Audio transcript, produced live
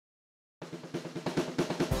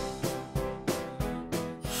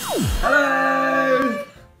Hello!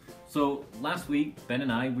 So last week, Ben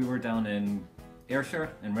and I, we were down in Ayrshire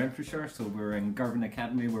and Renfrewshire, so we were in Girvan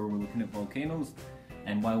Academy where we were looking at volcanoes,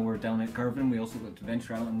 and while we were down at Girvan we also got to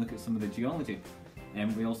venture out and look at some of the geology.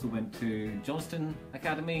 And we also went to Johnstone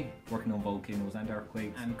Academy, working on volcanoes and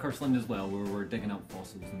earthquakes, and Kersland as well, where we were digging up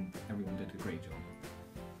fossils, and everyone did a great job.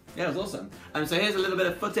 Yeah, it was awesome. So here's a little bit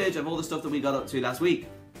of footage of all the stuff that we got up to last week.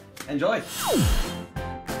 Enjoy!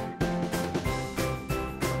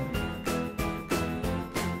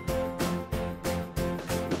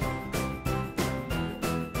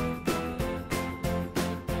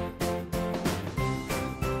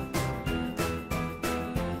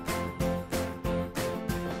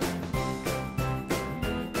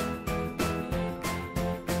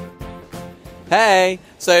 Hey,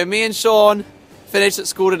 so me and Sean finished at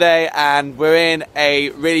school today and we're in a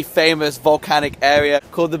really famous volcanic area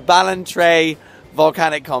called the Ballantrae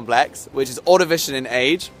Volcanic Complex, which is Ordovician in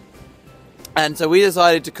age. And so we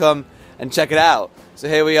decided to come and check it out. So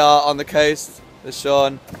here we are on the coast with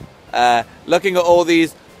Sean, looking at all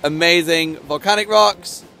these amazing volcanic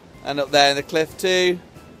rocks, and up there in the cliff too.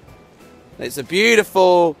 It's a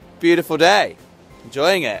beautiful, beautiful day.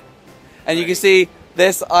 Enjoying it. And you can see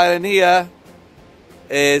this island here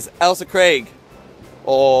is Elsa Craig,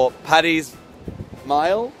 or Paddy's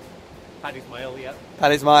Mile? Paddy's Mile, yeah.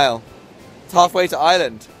 Paddy's Mile. It's halfway to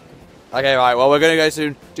Ireland. Okay, right, well we're going to go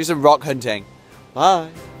soon do some rock hunting. Bye.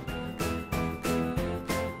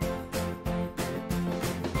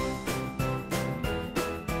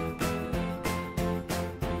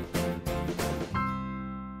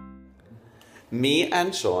 Me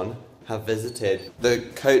and Sean have visited the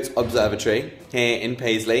Coates Observatory here in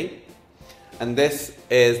Paisley. And this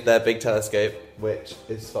is their big telescope, which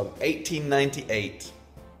is from 1898.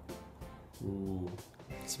 Ooh.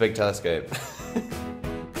 It's a big telescope.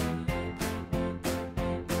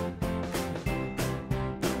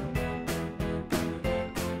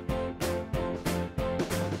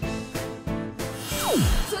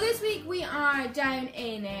 So this week we are down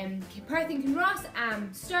in Perth and Kinross,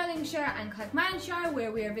 Stirlingshire and Clackmannanshire,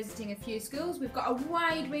 where we are visiting a few schools. We've got a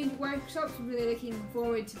wide range of workshops. We're really looking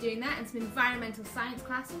forward to doing that, and some environmental science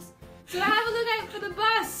classes. So have a look out for the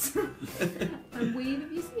bus and wave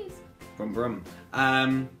if you sneeze. Brum brum.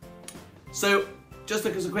 So just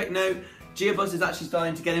as a quick note, GeoBus is actually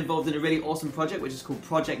starting to get involved in a really awesome project which is called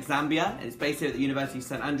Project Zambia, and it's based here at the University of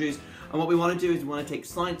St Andrews. And what we want to do is we want to take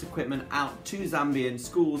science equipment out to Zambian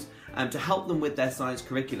schools to help them with their science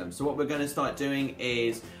curriculum. So what we're going to start doing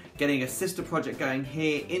is getting a sister project going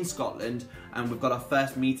here in Scotland, and we've got our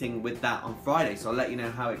first meeting with that on Friday, so I'll let you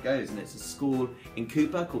know how it goes. And it's a school in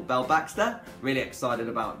Cooper called Bell Baxter. Really excited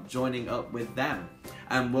about joining up with them.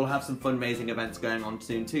 And we'll have some fundraising events going on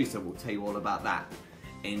soon too, so we'll tell you all about that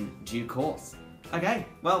in due course. Okay,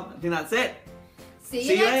 well, I think that's it.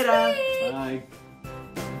 See you later. Week. Bye.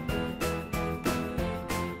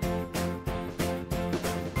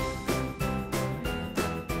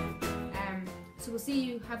 So we'll see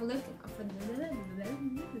you. Have a look.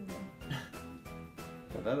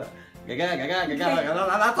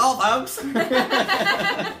 That's all, folks.